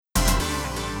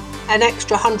an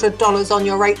extra $100 on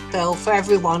your rate bill for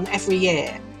everyone every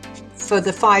year for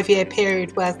the 5-year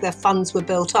period where their funds were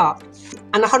built up.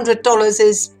 And $100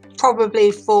 is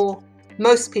probably for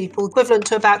most people equivalent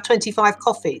to about 25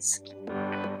 coffees.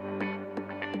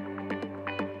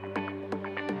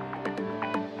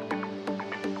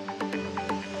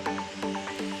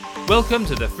 Welcome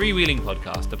to the Freewheeling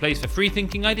Podcast, a place for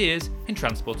free-thinking ideas in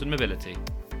transport and mobility.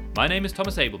 My name is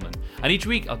Thomas Abelman, and each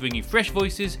week I'll bring you fresh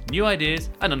voices, new ideas,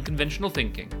 and unconventional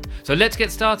thinking. So let's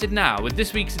get started now with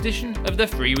this week's edition of the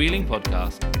Freewheeling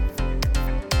Podcast.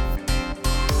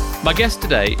 My guest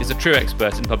today is a true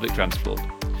expert in public transport.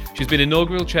 She's been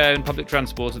inaugural chair in public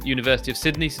transport at the University of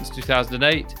Sydney since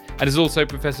 2008, and is also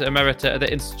Professor Emerita at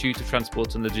the Institute of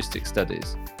Transport and Logistics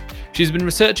Studies. She's been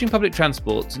researching public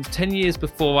transport since 10 years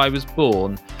before I was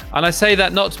born, and I say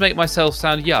that not to make myself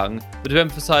sound young, but to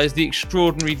emphasise the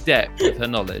extraordinary depth of her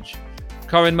knowledge.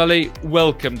 Corinne Mulley,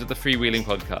 welcome to the Freewheeling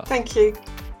Podcast. Thank you.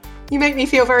 You make me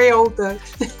feel very old, though.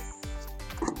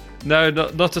 No,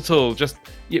 not at all. Just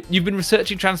you've been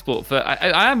researching transport for,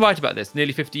 I am right about this,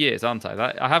 nearly 50 years, aren't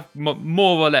I? I have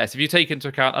more or less, if you take into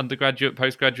account undergraduate,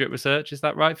 postgraduate research, is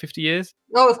that right, 50 years?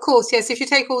 Oh, of course, yes. If you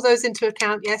take all those into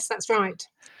account, yes, that's right.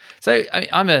 So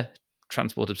I'm a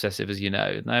transport obsessive, as you know,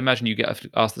 and I imagine you get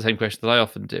asked the same question that I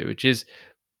often do, which is,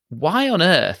 why on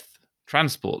earth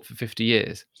transport for 50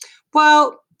 years?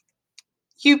 Well,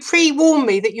 you pre-warned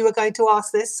me that you were going to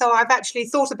ask this, so I've actually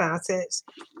thought about it.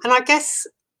 And I guess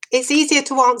it's easier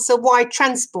to answer why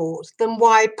transport than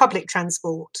why public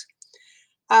transport.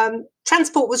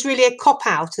 Transport was really a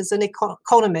cop-out as an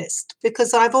economist,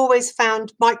 because I've always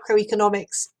found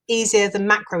microeconomics easier than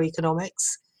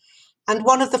macroeconomics. And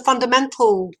one of the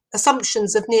fundamental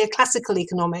assumptions of neoclassical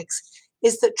economics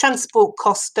is that transport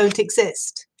costs don't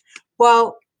exist.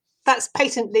 Well, that's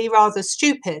patently rather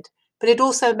stupid, but it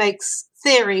also makes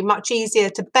theory much easier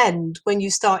to bend when you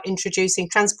start introducing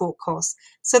transport costs.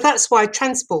 So that's why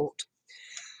transport.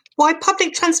 Why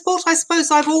public transport? I suppose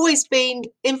I've always been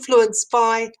influenced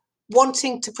by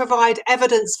wanting to provide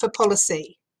evidence for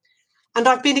policy. And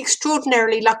I've been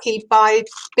extraordinarily lucky by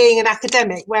being an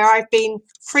academic, where I've been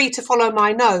free to follow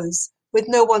my nose with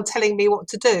no one telling me what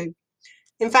to do.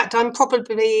 In fact, I'm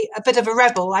probably a bit of a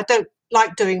rebel. I don't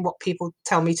like doing what people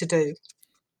tell me to do.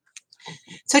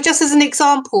 So just as an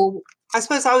example, I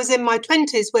suppose I was in my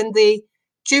 20s when the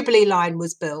Jubilee line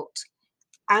was built,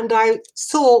 and I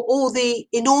saw all the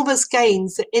enormous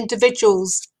gains that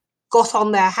individuals got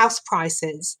on their house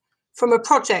prices from a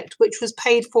project which was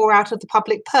paid for out of the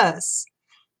public purse.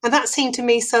 And that seemed to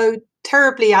me so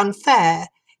terribly unfair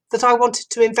that I wanted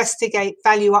to investigate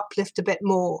value uplift a bit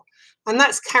more. And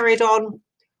that's carried on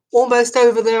almost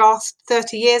over the last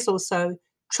 30 years or so,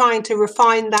 trying to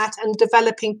refine that and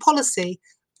developing policy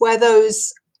where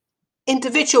those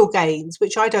individual gains,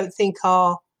 which I don't think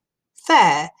are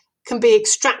fair, can be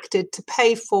extracted to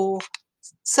pay for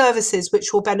services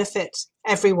which will benefit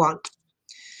everyone.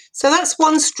 So that's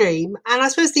one stream. And I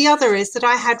suppose the other is that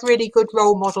I had really good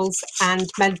role models and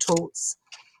mentors.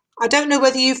 I don't know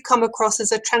whether you've come across,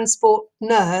 as a transport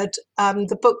nerd,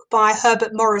 the book by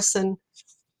Herbert Morrison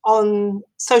on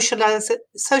socialism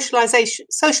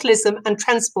and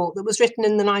transport that was written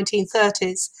in the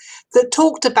 1930s, that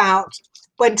talked about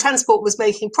when transport was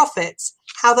making profits,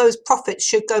 how those profits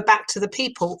should go back to the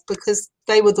people because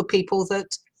they were the people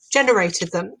that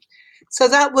generated them. So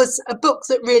that was a book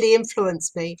that really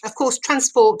influenced me. Of course,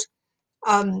 transport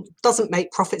doesn't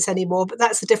make profits anymore, but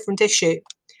that's a different issue.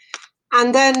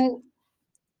 And then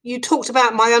you talked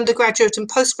about my undergraduate and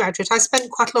postgraduate. I spent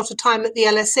quite a lot of time at the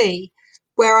LSE,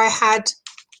 where I had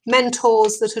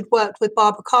mentors that had worked with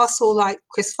Barbara Castle, like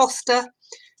Chris Foster,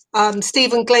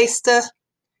 Stephen Glaister,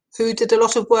 who did a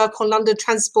lot of work on London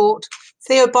transport,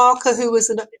 Theo Barker, who was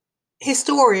a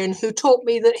historian who taught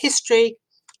me that history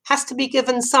has to be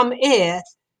given some ear,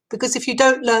 because if you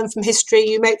don't learn from history,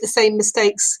 you make the same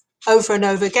mistakes over and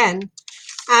over again.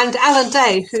 And Alan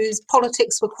Day, whose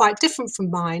politics were quite different from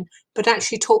mine, but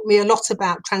actually taught me a lot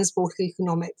about transport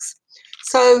economics.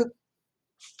 So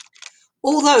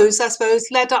all those, I suppose,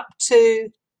 led up to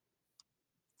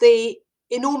the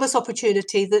enormous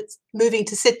opportunity that moving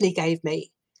to Sydney gave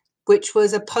me, which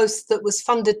was a post that was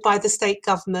funded by the state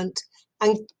government,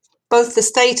 and both the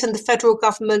state and the federal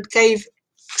government gave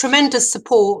tremendous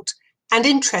support and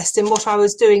interest in what I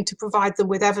was doing to provide them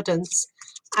with evidence.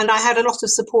 And I had a lot of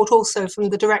support also from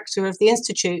the director of the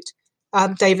Institute,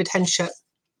 David Hensher.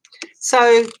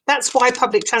 So that's why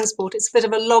public transport. It's a bit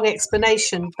of a long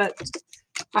explanation, but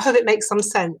I hope it makes some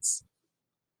sense.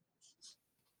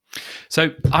 So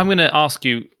I'm going to ask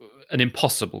you an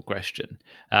impossible question.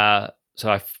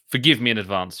 So forgive me in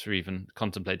advance for even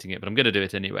contemplating it, but I'm going to do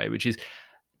it anyway, which is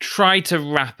try to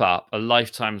wrap up a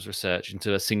lifetime's research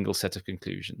into a single set of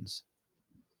conclusions.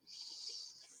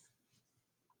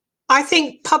 I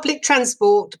think public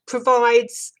transport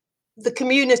provides the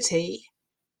community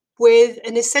with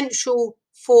an essential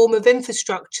form of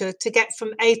infrastructure to get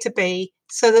from A to B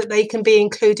so that they can be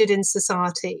included in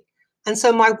society. And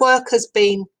so my work has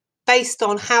been based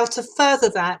on how to further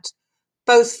that,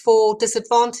 both for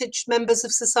disadvantaged members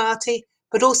of society,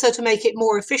 but also to make it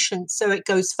more efficient so it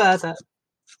goes further.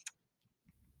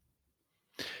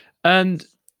 And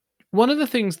one of the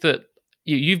things that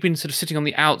you've been sort of sitting on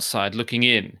the outside looking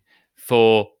in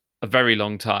for a very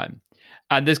long time,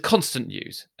 and there's constant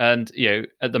news. And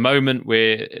at the moment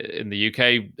we're in the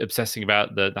UK obsessing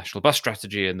about the national bus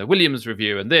strategy and the Williams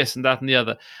review and this and that and the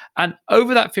other. And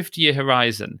over that 50-year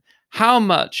horizon, how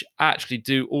much actually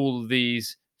do all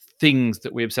these things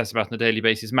that we obsess about on a daily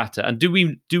basis matter? And do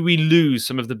we lose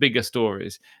some of the bigger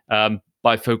stories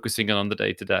by focusing on the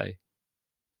day-to-day?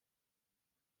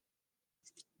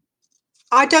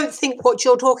 I don't think what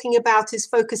you're talking about is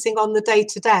focusing on the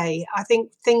day-to-day. I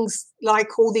think things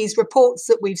like all these reports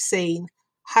that we've seen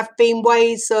have been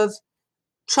ways of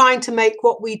trying to make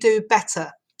what we do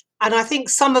better. And I think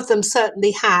some of them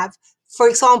certainly have. For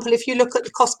example, if you look at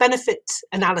the cost-benefit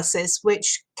analysis,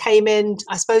 which came in,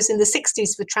 I suppose, in the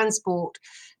 60s for transport,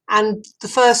 and the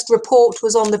first report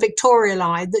was on the Victoria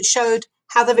Line that showed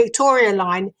how the Victoria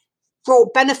Line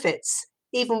brought benefits,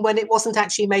 even when it wasn't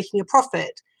actually making a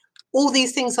profit. All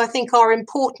these things, I think, are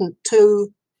important to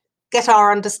get our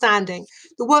understanding.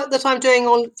 The work that I'm doing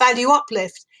on value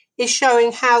uplift is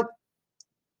showing how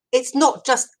it's not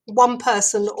just one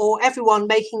person or everyone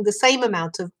making the same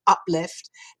amount of uplift.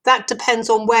 That depends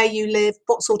on where you live,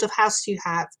 what sort of house you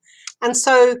have. And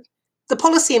so the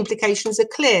policy implications are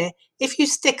clear. If you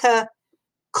stick a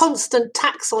constant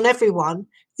tax on everyone,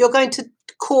 you're going to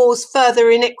cause further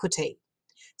inequity.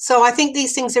 So I think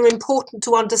these things are important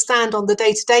to understand on the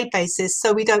day-to-day basis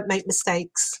so we don't make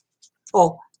mistakes,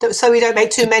 or so we don't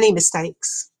make too many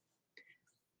mistakes.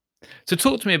 So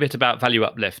talk to me a bit about value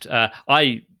uplift.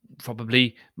 My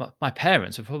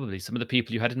parents were probably some of the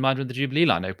people you had in mind when the Jubilee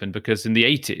line opened, because in the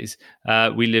 80s,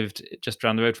 we lived just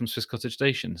around the road from Swiss Cottage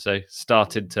Station. So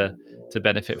started to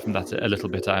benefit from that a little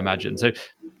bit, I imagine. So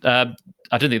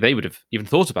I don't think they would have even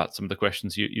thought about some of the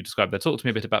questions you described there. Talk to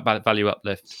me a bit about value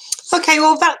uplift. Okay,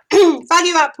 well,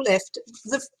 value uplift,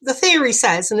 the theory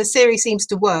says, and the theory seems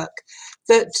to work,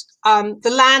 that the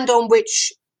land on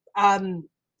which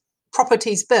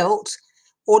property is built,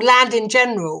 or land in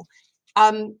general,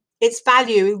 its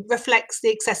value reflects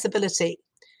the accessibility.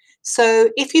 So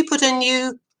if you put a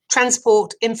new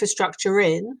transport infrastructure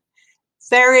in,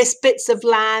 various bits of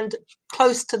land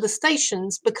close to the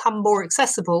stations become more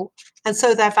accessible, and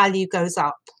so their value goes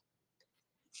up.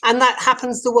 And that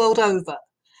happens the world over.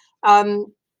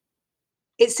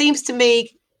 It seems to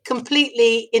me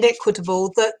completely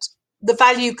inequitable that the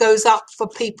value goes up for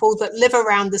people that live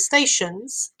around the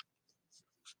stations,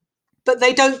 but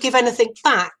they don't give anything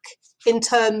back in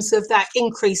terms of that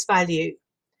increased value.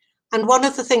 And one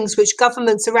of the things which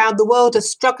governments around the world are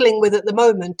struggling with at the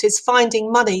moment is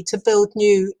finding money to build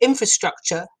new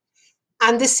infrastructure.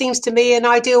 And this seems to me an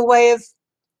ideal way of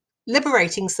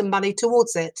liberating some money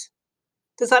towards it.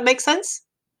 Does that make sense?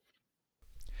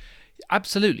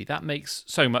 Absolutely. That makes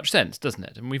so much sense, doesn't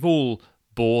it? And we've all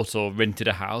bought or rented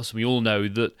a house, and we all know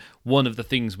that one of the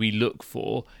things we look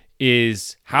for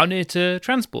is how near to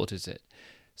transport is it.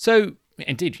 So,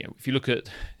 indeed, if you look at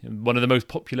one of the most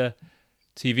popular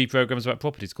TV programs about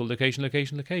properties called Location,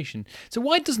 Location, Location. So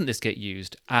why doesn't this get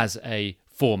used as a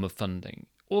form of funding?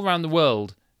 All around the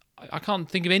world, I can't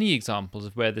think of any examples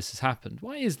of where this has happened.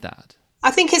 Why is that?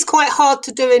 I think it's quite hard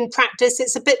to do in practice.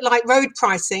 It's a bit like road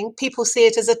pricing. People see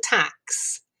it as a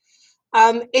tax.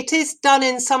 It is done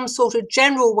in some sort of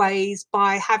general ways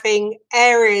by having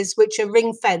areas which are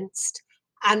ring-fenced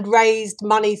and raised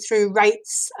money through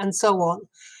rates and so on.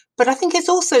 But I think it's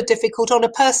also difficult on a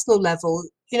personal level.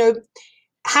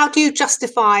 How do you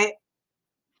justify,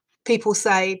 people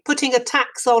say, putting a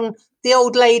tax on the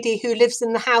old lady who lives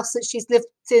in the house that she's lived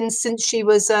in since she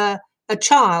was a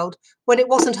child, when it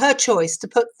wasn't her choice to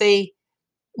put the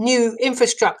new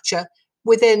infrastructure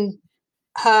within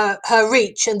her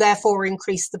reach and therefore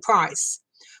increase the price?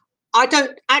 I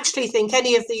don't actually think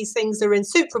any of these things are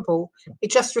insuperable.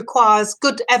 It just requires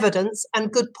good evidence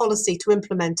and good policy to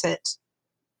implement it.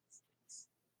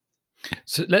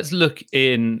 So let's look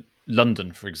in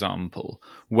London, for example,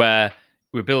 where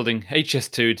we're building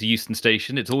HS2 to Euston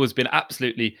Station. It's always been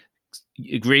absolutely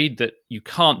agreed that you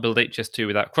can't build HS2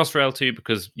 without Crossrail 2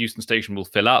 because Euston Station will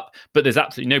fill up, but there's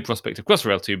absolutely no prospect of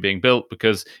Crossrail 2 being built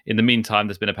because in the meantime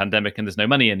there's been a pandemic and there's no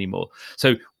money anymore.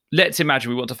 So let's imagine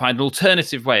we want to find an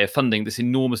alternative way of funding this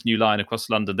enormous new line across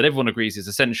London that everyone agrees is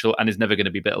essential and is never going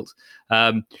to be built.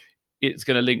 It's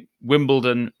going to link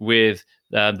Wimbledon with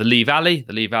the Lee Valley.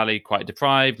 The Lee Valley, quite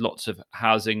deprived, lots of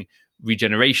housing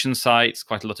regeneration sites,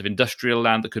 quite a lot of industrial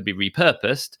land that could be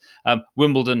repurposed.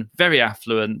 Wimbledon, very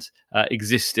affluent,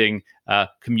 existing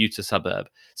commuter suburb.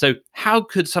 So how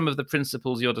could some of the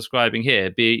principles you're describing here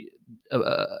be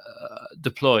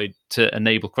deployed to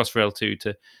enable Crossrail 2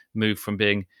 to move from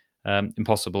being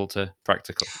impossible to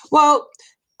practical? Well,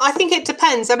 I think it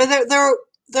depends. I mean,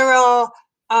 there are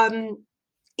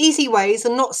easy ways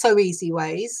and not so easy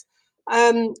ways.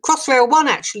 Crossrail 1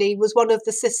 actually was one of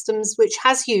the systems which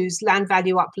has used land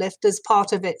value uplift as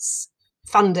part of its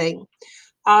funding.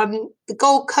 The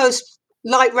Gold Coast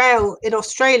Light Rail in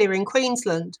Australia, in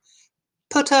Queensland,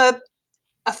 put a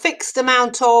fixed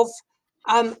amount of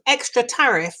extra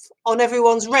tariff on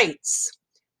everyone's rates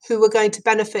who were going to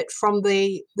benefit from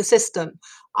the system.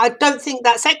 I don't think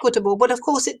that's equitable, but of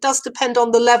course it does depend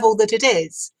on the level that it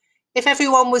is. If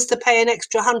everyone was to pay an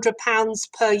extra £100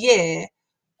 per year,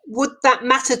 would that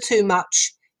matter too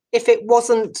much if it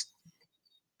wasn't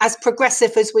as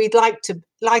progressive as we'd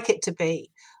like it to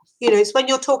be? You know, it's when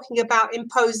you're talking about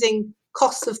imposing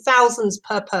costs of thousands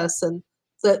per person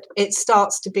that it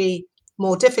starts to be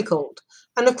more difficult.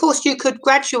 And of course, you could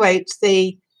graduate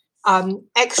the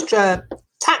extra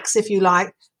tax, if you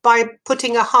like, by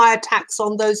putting a higher tax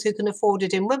on those who can afford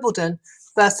it in Wimbledon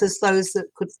versus those that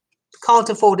can't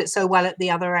afford it so well at the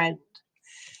other end.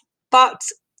 But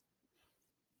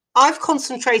I've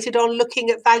concentrated on looking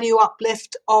at value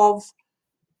uplift of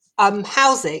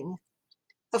housing.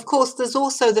 Of course, there's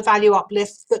also the value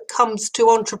uplift that comes to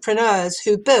entrepreneurs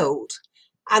who build,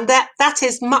 and that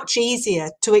is much easier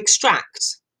to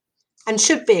extract and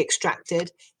should be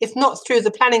extracted, if not through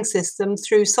the planning system,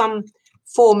 through some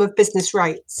form of business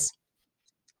rates.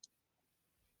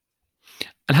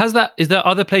 And is there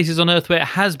other places on Earth where it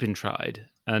has been tried?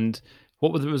 And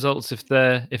what were the results if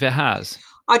it has?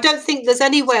 I don't think there's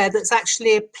anywhere that's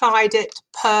actually applied it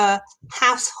per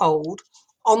household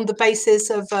on the basis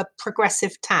of a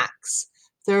progressive tax.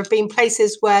 There have been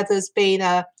places where there's been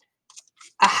a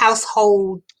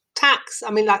household tax.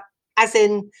 I mean, like as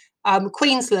in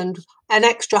Queensland, an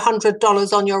extra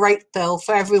 $100 on your rate bill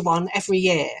for everyone every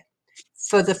year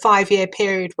for the 5-year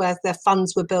period where their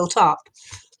funds were built up.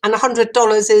 And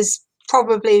 $100 is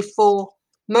probably for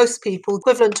most people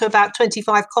equivalent to about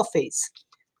 25 coffees,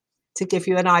 to give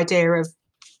you an idea of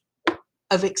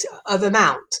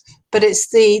amount. But it's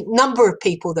the number of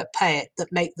people that pay it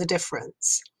that make the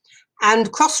difference.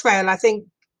 And Crossrail, I think,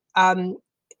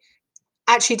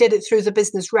 actually did it through the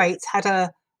business rates, had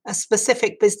a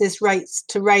specific business rates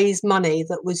to raise money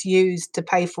that was used to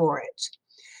pay for it.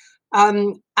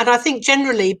 And I think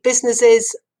generally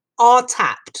businesses are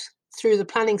tapped through the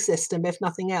planning system, if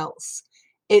nothing else.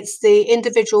 It's the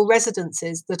individual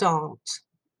residences that aren't.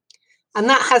 And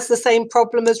that has the same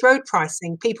problem as road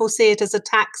pricing. People see it as a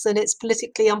tax and it's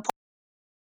politically unpopular.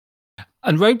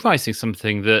 And road pricing is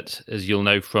something that, as you'll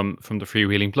know from the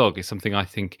Freewheeling blog, is something I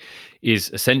think is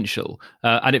essential.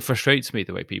 And it frustrates me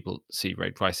the way people see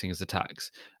road pricing as a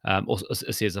tax or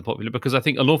see it as unpopular, because I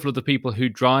think an awful lot of the people who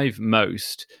drive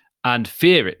most and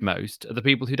fear it most are the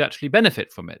people who'd actually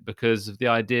benefit from it, because of the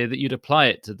idea that you'd apply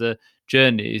it to the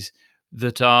journeys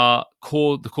that are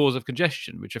the cause of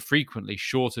congestion, which are frequently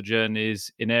shorter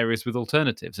journeys in areas with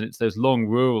alternatives. And it's those long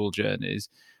rural journeys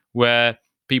where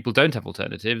people don't have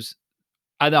alternatives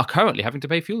and are currently having to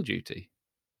pay fuel duty.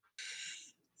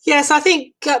 Yes, I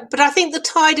think, but I think the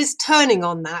tide is turning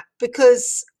on that,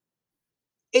 because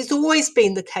it's always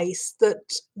been the case that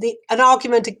an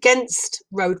argument against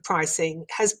road pricing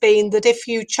has been that if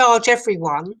you charge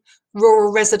everyone,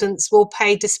 rural residents will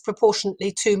pay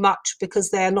disproportionately too much because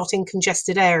they're not in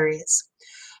congested areas.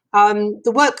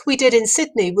 The work we did in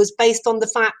Sydney was based on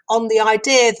the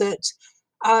idea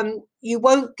that you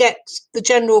won't get the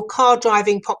general car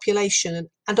driving population,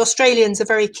 and Australians are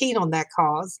very keen on their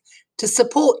cars, to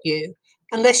support you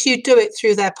unless you do it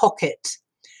through their pocket.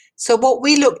 So what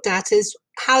we looked at is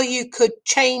how you could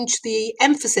change the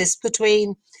emphasis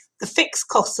between the fixed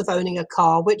costs of owning a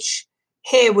car, which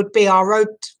here would be our road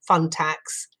fund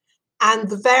tax, and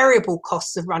the variable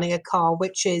costs of running a car,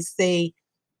 which is the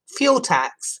fuel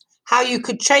tax, how you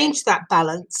could change that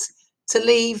balance to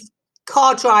leave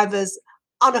car drivers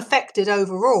unaffected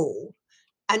overall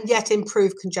and yet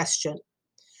improve congestion.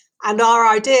 And our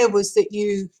idea was that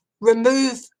you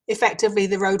remove effectively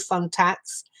the road fund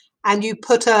tax and you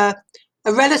put a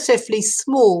a relatively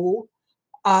small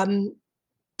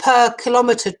per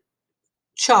kilometre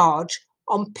charge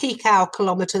on peak hour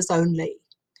kilometres only.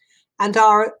 And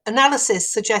our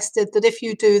analysis suggested that if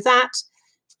you do that,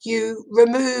 you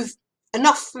remove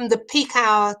enough from the peak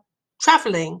hour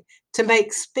travelling to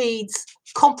make speeds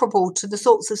comparable to the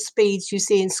sorts of speeds you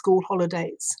see in school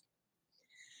holidays.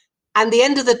 And at the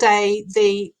end of the day,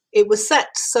 it was set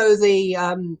so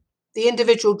the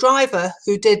individual driver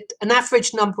who did an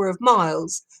average number of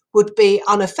miles would be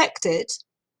unaffected.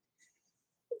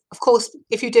 Of course,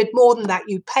 if you did more than that,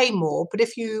 you'd pay more. But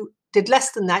if you did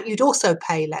less than that, you'd also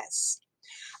pay less.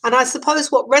 And I suppose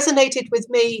what resonated with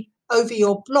me over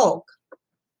your blog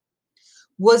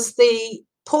was the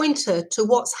pointer to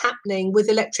what's happening with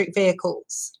electric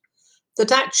vehicles.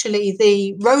 That actually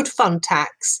the road fund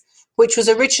tax, which was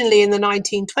originally in the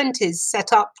 1920s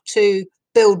set up to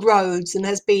build roads and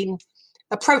has been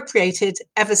appropriated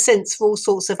ever since for all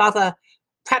sorts of other,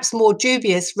 perhaps more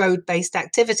dubious road-based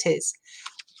activities,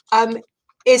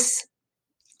 is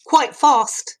quite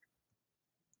fast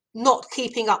not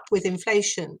keeping up with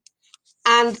inflation.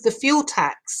 And the fuel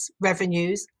tax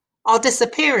revenues are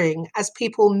disappearing as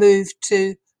people move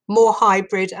to more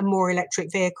hybrid and more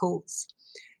electric vehicles.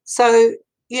 So,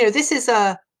 this is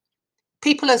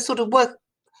people are sort of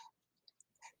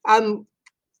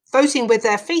voting with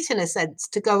their feet in a sense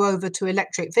to go over to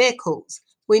electric vehicles.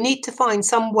 We need to find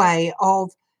some way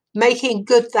of making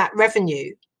good that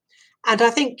revenue. And I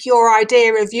think your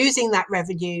idea of using that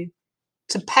revenue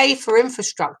to pay for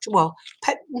infrastructure, well,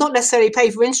 not necessarily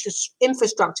pay for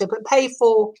infrastructure, but pay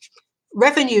for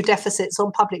revenue deficits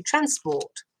on public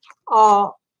transport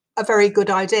are a very good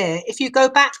idea. If you go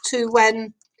back to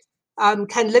when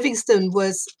Ken Livingstone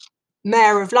was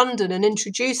Mayor of London and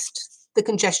introduced the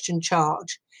congestion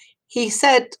charge, he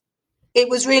said it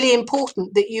was really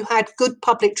important that you had good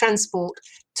public transport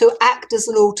to act as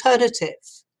an alternative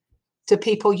to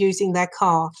people using their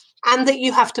car, and that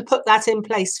you have to put that in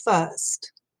place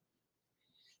first.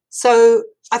 So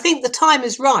I think the time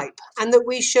is ripe, and that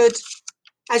we should,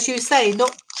 as you say,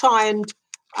 not try and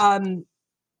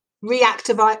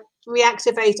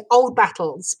reactivate old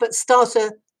battles, but start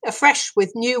afresh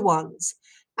with new ones,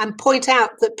 and point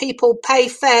out that people pay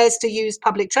fares to use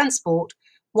public transport.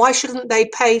 Why shouldn't they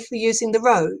pay for using the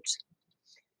road?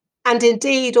 And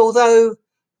indeed, although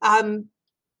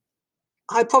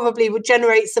I probably would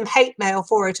generate some hate mail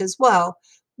for it as well,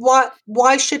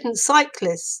 why shouldn't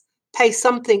cyclists pay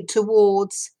something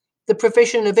towards the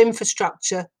provision of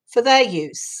infrastructure for their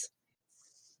use?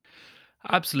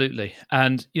 Absolutely.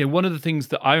 And one of the things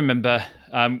that I remember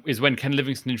is when Ken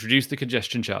Livingstone introduced the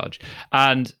congestion charge,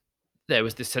 and there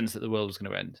was this sense that the world was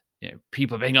going to end.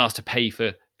 People being asked to pay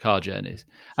for car journeys.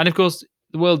 And of course,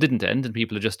 the world didn't end, and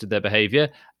people adjusted their behaviour,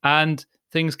 and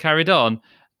things carried on.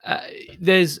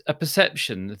 There's a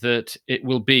perception that it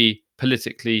will be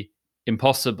politically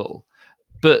impossible,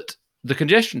 but the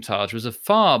congestion charge was a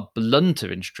far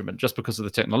blunter instrument, just because of the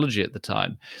technology at the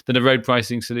time, than a road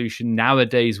pricing solution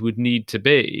nowadays would need to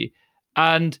be.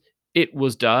 And it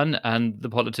was done, and the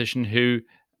politician who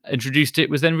introduced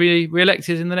it was then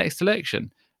re-elected in the next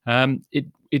election.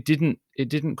 It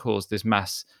didn't cause this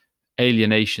mass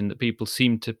alienation that people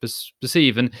seem to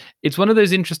perceive. And it's one of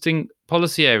those interesting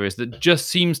policy areas that just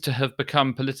seems to have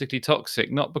become politically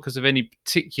toxic, not because of any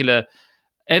particular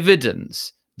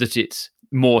evidence that it's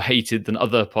more hated than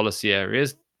other policy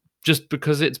areas, just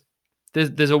because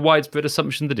there's a widespread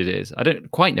assumption that it is. I don't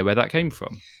quite know where that came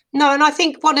from. No, and I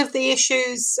think one of the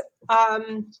issues,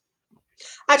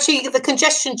 actually, the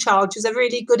congestion charge is a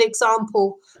really good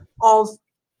example of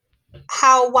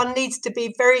how one needs to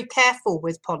be very careful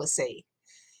with policy,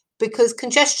 because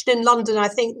congestion in London, I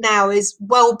think now, is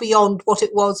well beyond what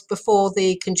it was before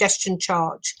the congestion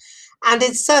charge. And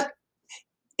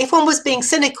if one was being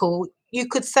cynical, you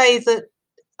could say that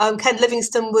Ken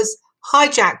Livingstone was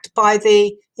hijacked by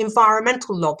the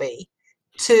environmental lobby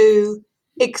to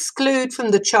exclude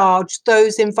from the charge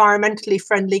those environmentally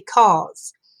friendly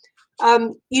cars.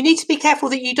 You need to be careful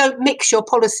that you don't mix your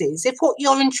policies. If what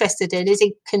you're interested in is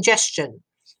in congestion,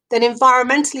 then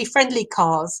environmentally friendly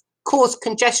cars cause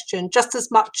congestion just as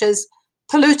much as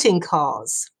polluting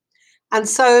cars. And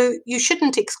so you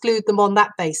shouldn't exclude them on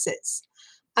that basis.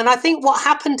 And I think what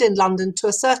happened in London to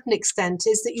a certain extent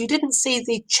is that you didn't see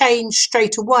the change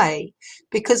straight away,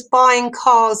 because buying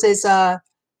cars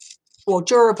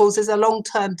durables is a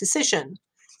long-term decision.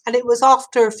 And it was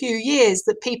after a few years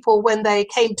that people, when they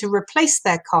came to replace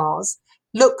their cars,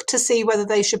 looked to see whether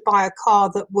they should buy a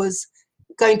car that was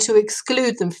going to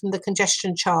exclude them from the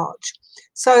congestion charge.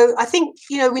 So I think,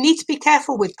 we need to be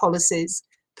careful with policies,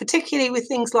 particularly with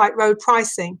things like road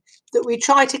pricing, that we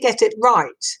try to get it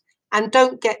right and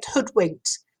don't get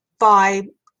hoodwinked by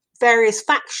various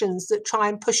factions that try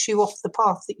and push you off the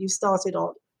path that you started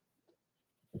on.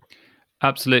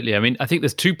 Absolutely. I mean, I think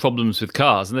there's two problems with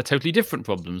cars, and they're totally different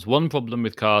problems. One problem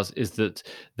with cars is that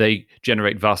they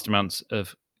generate vast amounts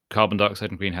of carbon dioxide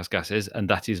and greenhouse gases, and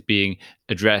that is being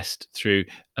addressed through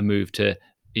a move to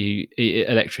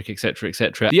electric, etc.,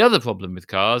 etc. The other problem with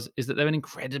cars is that they're an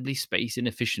incredibly space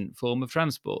inefficient form of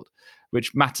transport,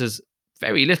 which matters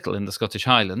very little in the Scottish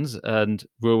Highlands and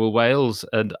rural Wales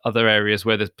and other areas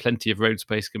where there's plenty of road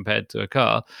space compared to a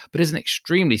car, but is an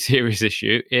extremely serious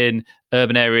issue in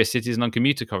urban areas, cities, and on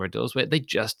commuter corridors where there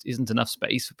just isn't enough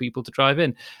space for people to drive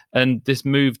in. And this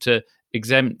move to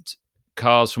exempt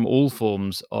cars from all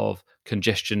forms of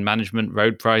congestion management,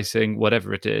 road pricing,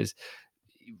 whatever it is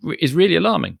really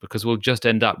alarming, because we'll just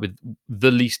end up with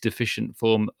the least efficient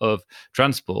form of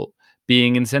transport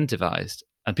being incentivized,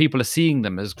 and people are seeing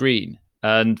them as green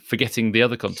and forgetting the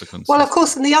other consequences. Well, of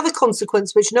course, and the other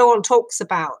consequence, which no one talks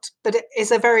about, but it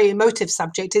is a very emotive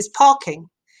subject, is parking.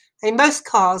 I mean, most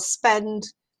cars spend,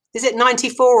 is it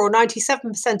 94 or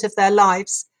 97% of their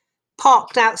lives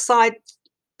parked outside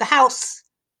the house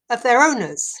of their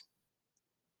owners.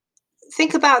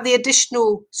 Think about the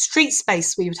additional street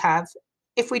space we would have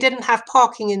if we didn't have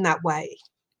parking in that way.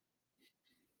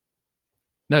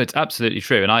 No, it's absolutely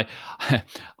true, and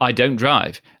I don't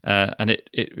drive, and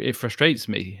it frustrates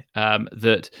me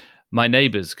that my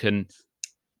neighbours can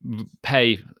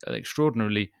pay an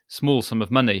extraordinarily small sum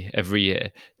of money every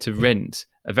year to rent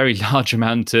a very large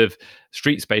amount of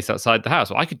street space outside the house.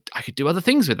 Well, I could do other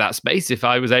things with that space if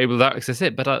I was able to access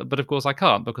it, but of course I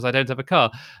can't, because I don't have a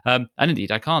car, and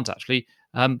indeed I can't actually.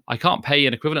 I can't pay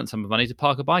an equivalent sum of money to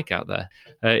park a bike out there.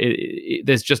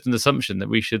 There's just an assumption that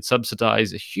we should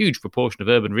subsidise a huge proportion of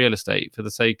urban real estate for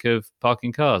the sake of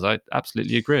parking cars. I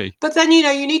absolutely agree. But then,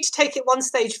 you need to take it one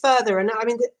stage further. And I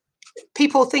mean,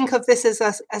 people think of this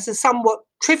as a somewhat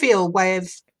trivial way of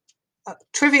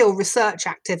trivial research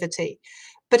activity.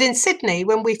 But in Sydney,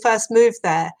 when we first moved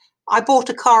there, I bought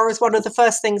a car as one of the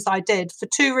first things I did for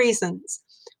two reasons.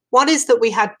 One is that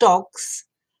we had dogs,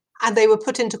 and they were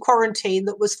put into quarantine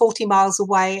that was 40 miles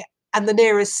away, and the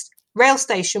nearest rail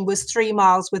station was 3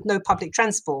 miles with no public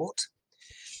transport.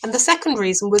 And the second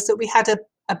reason was that we had a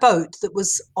boat that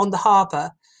was on the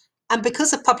harbour, and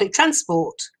because of public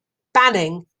transport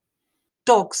banning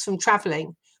dogs from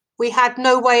travelling, we had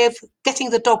no way of getting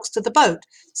the dogs to the boat.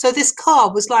 So this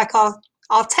car was like our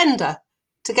tender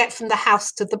to get from the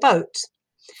house to the boat.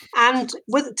 And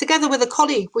together with a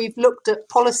colleague, we've looked at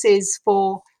policies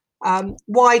for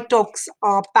why dogs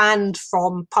are banned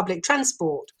from public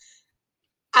transport.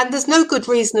 And there's no good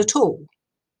reason at all.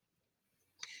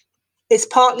 It's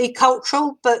partly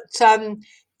cultural, but, I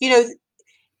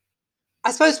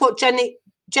suppose what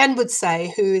Jen would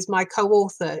say, who is my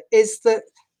co-author, is that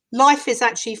life is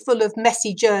actually full of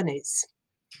messy journeys.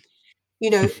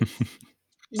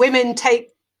 Women take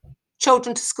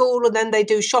children to school, and then they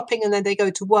do shopping, and then they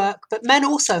go to work. But men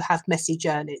also have messy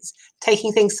journeys,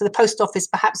 taking things to the post office,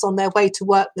 perhaps on their way to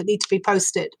work, that need to be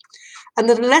posted. And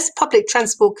unless public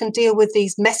transport can deal with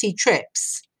these messy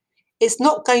trips, it's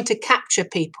not going to capture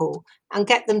people and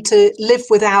get them to live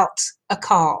without a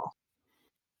car.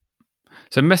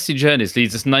 So messy journeys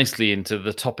leads us nicely into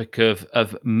the topic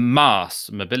of MaaS,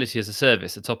 mobility as a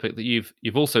service, a topic that you've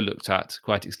also looked at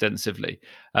quite extensively.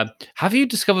 Have you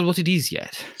discovered what it is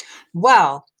yet?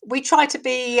 Well, we try to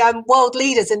be world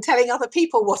leaders in telling other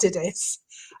people what it is.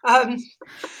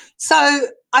 So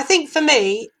I think for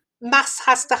me, MaaS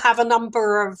has to have a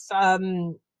number of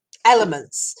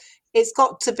elements. It's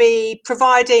got to be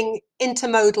providing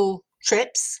intermodal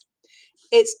trips.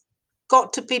 It's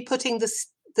got to be putting the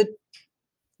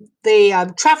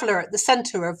traveller at the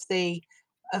centre of the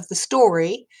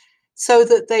story, so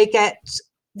that they get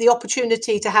the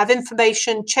opportunity to have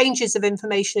information, changes of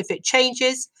information if it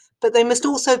changes, but they must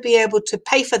also be able to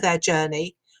pay for their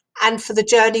journey and for the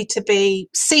journey to be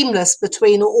seamless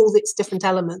between all its different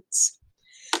elements.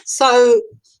 So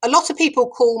a lot of people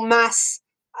call MaaS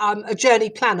a journey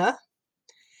planner.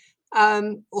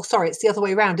 It's the other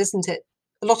way around, isn't it?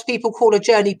 A lot of people call a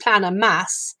journey planner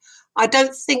MaaS. I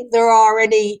don't think there are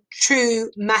any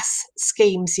true MaaS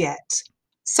schemes yet.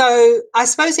 So I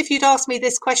suppose if you'd asked me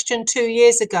this question 2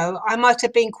 years ago, I might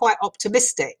have been quite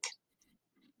optimistic.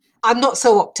 I'm not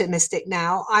so optimistic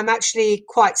now. I'm actually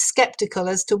quite sceptical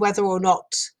as to whether or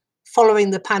not,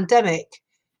 following the pandemic,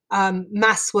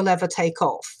 MaaS will ever take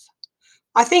off.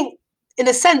 I think, in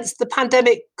a sense, the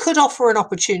pandemic could offer an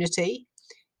opportunity.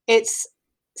 It's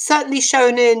certainly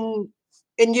shown in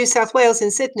New South Wales,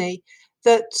 in Sydney,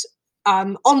 that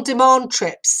on-demand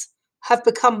trips have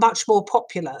become much more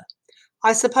popular.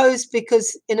 I suppose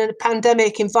because in a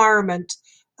pandemic environment,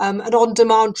 an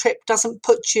on-demand trip doesn't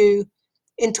put you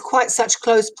into quite such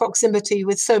close proximity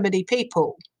with so many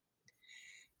people.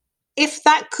 If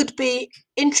that could be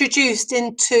introduced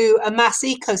into a mass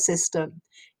ecosystem,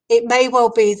 it may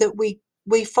well be that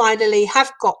we finally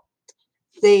have got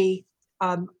the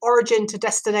origin to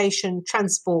destination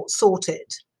transport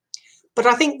sorted. But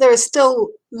I think there are still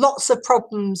lots of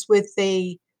problems with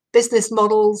the business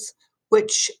models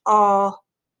which are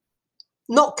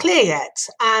not clear yet.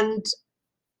 And,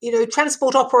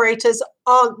 transport operators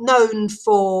aren't known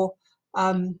for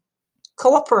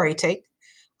cooperating.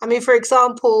 I mean, for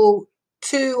example,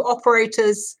 two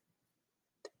operators,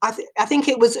 I think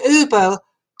it was Uber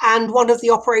and one of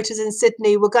the operators in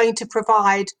Sydney were going to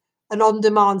provide an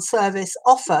on-demand service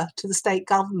offer to the state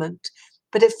government,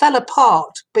 but it fell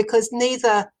apart because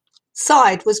neither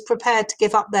side was prepared to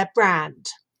give up their brand.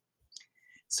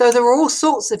 So there are all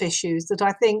sorts of issues that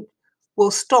I think will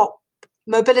stop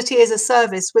mobility as a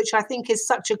service, which I think is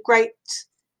such a great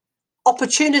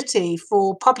opportunity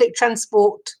for public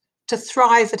transport to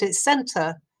thrive at its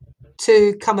centre,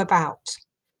 to come about.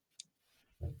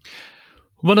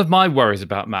 One of my worries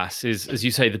about mass is, as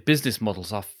you say, the business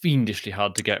models are fiendishly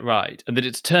hard to get right, and that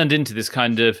it's turned into this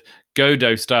kind of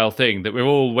Godot style thing that we're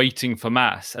all waiting for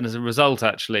mass. And as a result,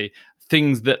 actually,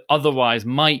 things that otherwise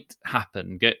might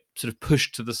happen get sort of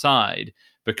pushed to the side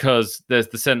because there's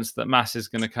the sense that mass is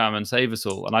going to come and save us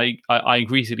all. And I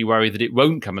increasingly worry that it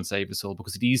won't come and save us all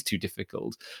because it is too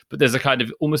difficult. But there's a kind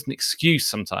of almost an excuse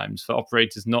sometimes for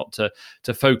operators not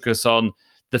to focus on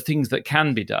the things that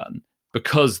can be done,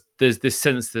 because there's this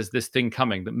sense there's this thing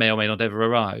coming that may or may not ever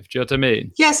arrive. Do you know what I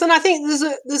mean? Yes, and I think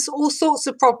there's all sorts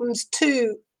of problems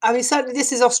too. I mean, certainly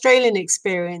this is Australian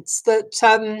experience,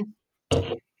 that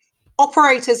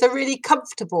operators are really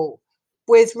comfortable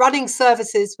with running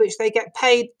services which they get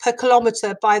paid per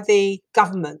kilometre by the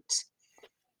government.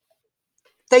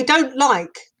 They don't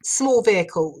like small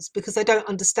vehicles because they don't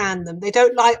understand them. They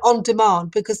don't like on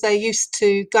demand because they're used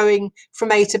to going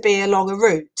from A to B along a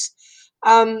route.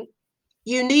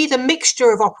 You need a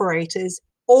mixture of operators,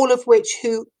 all of which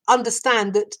who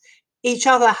understand that each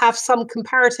other have some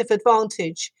comparative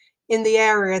advantage in the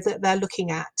area that they're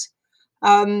looking at.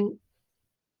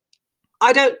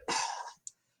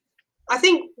 I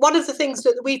think one of the things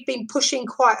that we've been pushing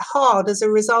quite hard as a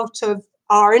result of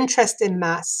our interest in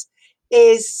mass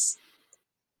is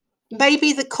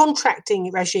maybe the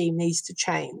contracting regime needs to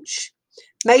change.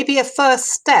 Maybe a first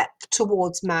step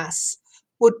towards mass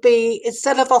would be,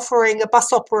 instead of offering a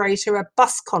bus operator a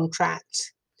bus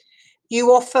contract,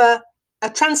 you offer a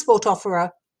transport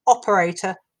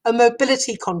operator a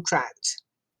mobility contract,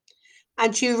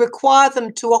 and you require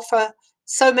them to offer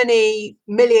so many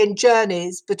million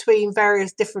journeys between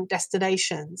various different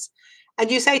destinations. And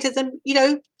you say to them,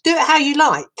 do it how you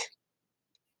like.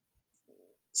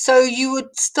 So you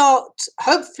would start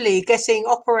hopefully getting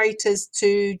operators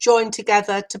to join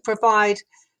together to provide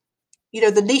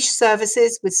the niche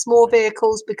services with small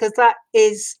vehicles, because that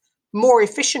is more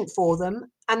efficient for them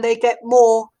and they get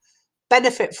more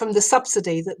benefit from the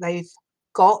subsidy that they've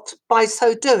got by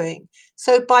so doing.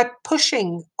 So by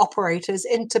pushing operators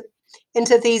into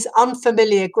these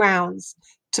unfamiliar grounds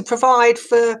to provide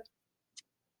for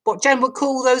what Jen would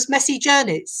call those messy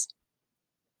journeys.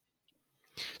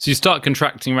 So you start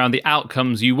contracting around the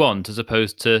outcomes you want as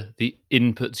opposed to the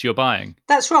inputs you're buying.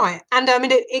 That's right. And I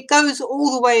mean, it goes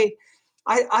all the way.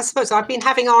 I suppose I've been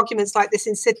having arguments like this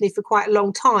in Sydney for quite a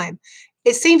long time.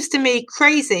 It seems to me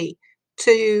crazy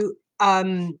to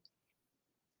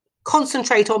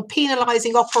concentrate on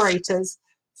penalising operators,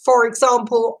 for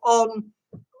example, on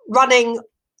running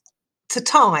to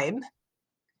time,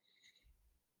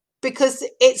 because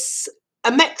it's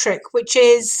a metric which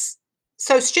is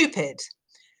so stupid.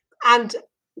 And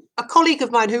a colleague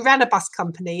of mine who ran a bus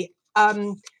company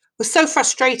was so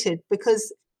frustrated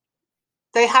because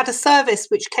they had a service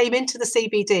which came into the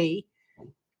CBD,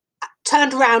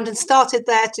 turned around and started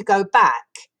there to go back.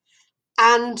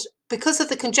 And because of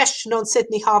the congestion on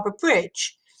Sydney Harbour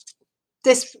Bridge,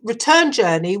 this return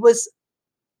journey was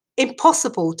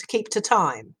impossible to keep to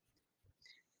time.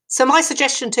 So my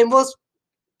suggestion to him was,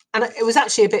 and it was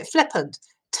actually a bit flippant,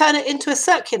 turn it into a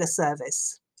circular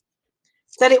service.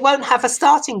 Then it won't have a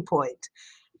starting point.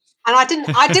 And I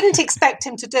didn't expect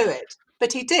him to do it,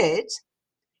 but he did.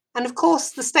 And of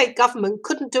course, the state government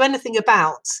couldn't do anything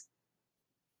about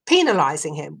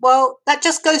penalising him. Well, that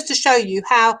just goes to show you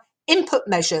how input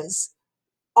measures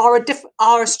are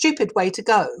a stupid way to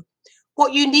go.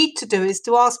 What you need to do is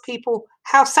to ask people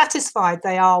how satisfied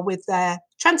they are with their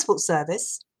transport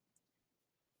service,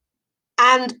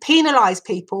 and penalise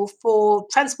people for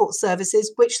transport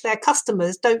services which their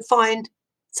customers don't find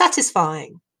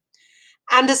satisfying.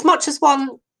 And as much as one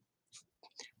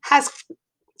has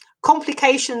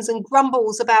complications and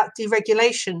grumbles about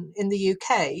deregulation in the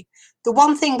UK, the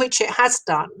one thing which it has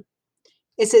done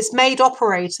is it's made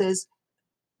operators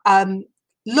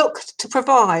look to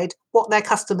provide what their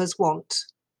customers want.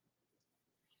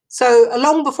 So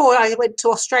long before I went to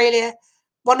Australia,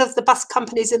 one of the bus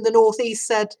companies in the northeast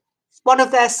said one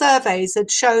of their surveys had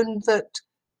shown that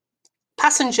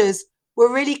passengers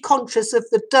were really conscious of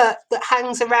the dirt that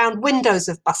hangs around windows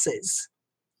of buses,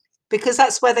 because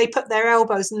that's where they put their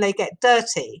elbows and they get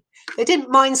dirty. They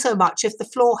didn't mind so much if the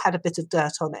floor had a bit of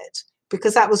dirt on it,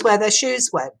 because that was where their shoes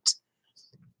went.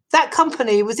 That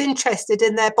company was interested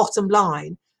in their bottom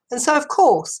line. And so, of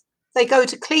course, they go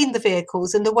to clean the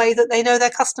vehicles in the way that they know their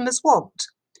customers want.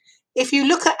 If you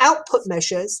look at output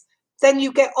measures, then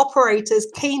you get operators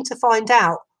keen to find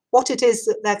out what it is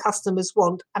that their customers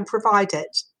want and provide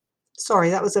it. Sorry,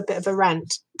 that was a bit of a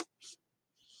rant.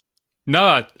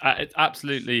 No, it's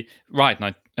absolutely right, and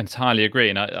I entirely agree.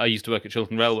 And I used to work at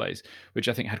Chiltern Railways, which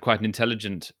I think had quite an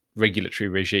intelligent regulatory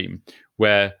regime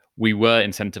where we were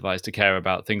incentivised to care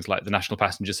about things like the National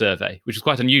Passenger Survey, which is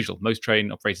quite unusual. Most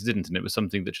train operators didn't, and it was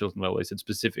something that Chiltern Railways had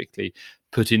specifically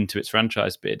put into its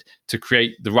franchise bid to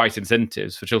create the right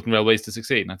incentives for Chiltern Railways to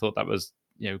succeed. And I thought that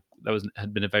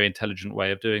had been a very intelligent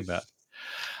way of doing that.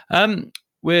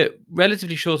 We're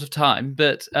relatively short of time,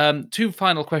 but two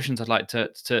final questions I'd like to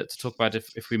talk about,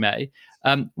 if we may.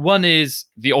 One is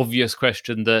the obvious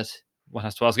question that one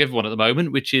has to ask everyone at the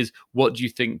moment, which is, what do you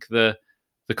think the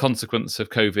consequence of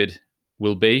COVID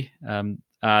will be?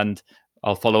 And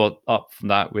I'll follow up from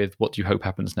that with, what do you hope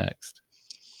happens next?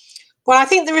 Well, I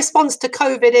think the response to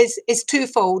COVID is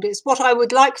twofold. It's what I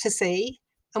would like to see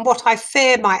and what I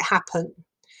fear might happen.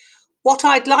 What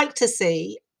I'd like to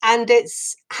see, and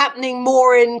it's happening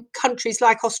more in countries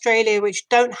like Australia, which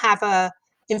don't have a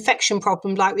infection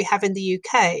problem like we have in the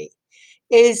UK,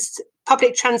 is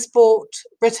public transport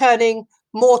returning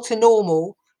more to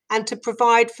normal and to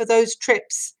provide for those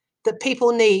trips that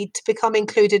people need to become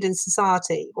included in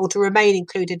society or to remain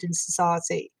included in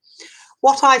society.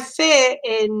 What I fear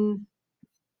in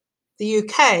the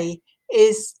UK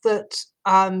is that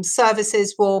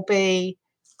services will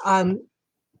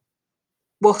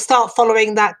start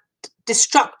following that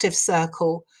destructive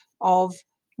circle of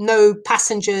no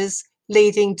passengers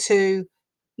leading to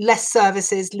less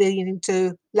services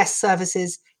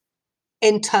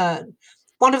in turn.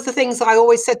 One of the things I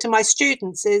always said to my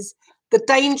students is the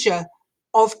danger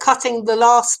of cutting the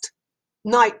last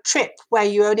night trip where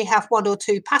you only have one or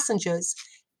two passengers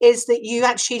is that you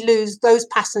actually lose those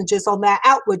passengers on their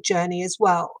outward journey as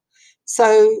well.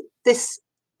 So this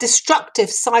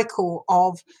destructive cycle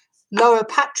of lower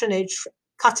patronage,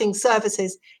 cutting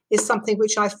services, is something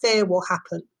which I fear will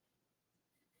happen.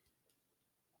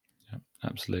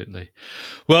 Absolutely.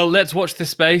 Well, let's watch this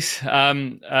space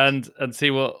and see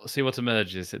what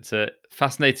emerges. It's a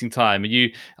fascinating time. Are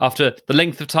you, after the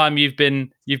length of time you've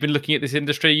been looking at this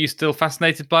industry, are you still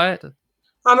fascinated by it?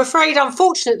 I'm afraid,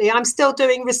 unfortunately, I'm still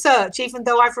doing research, even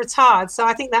though I've retired. So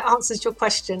I think that answers your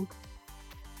question.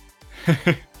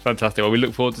 Fantastic. Well, we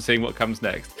look forward to seeing what comes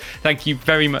next. Thank you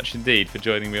very much indeed for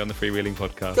joining me on the Freewheeling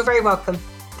Podcast. You're very welcome.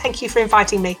 Thank you for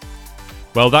inviting me.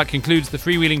 Well, that concludes the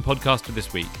Freewheeling Podcast for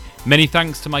this week. Many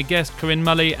thanks to my guest, Corinne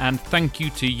Mulley, and thank you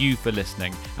to you for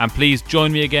listening. And please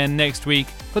join me again next week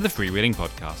for the Freewheeling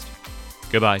Podcast.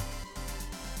 Goodbye.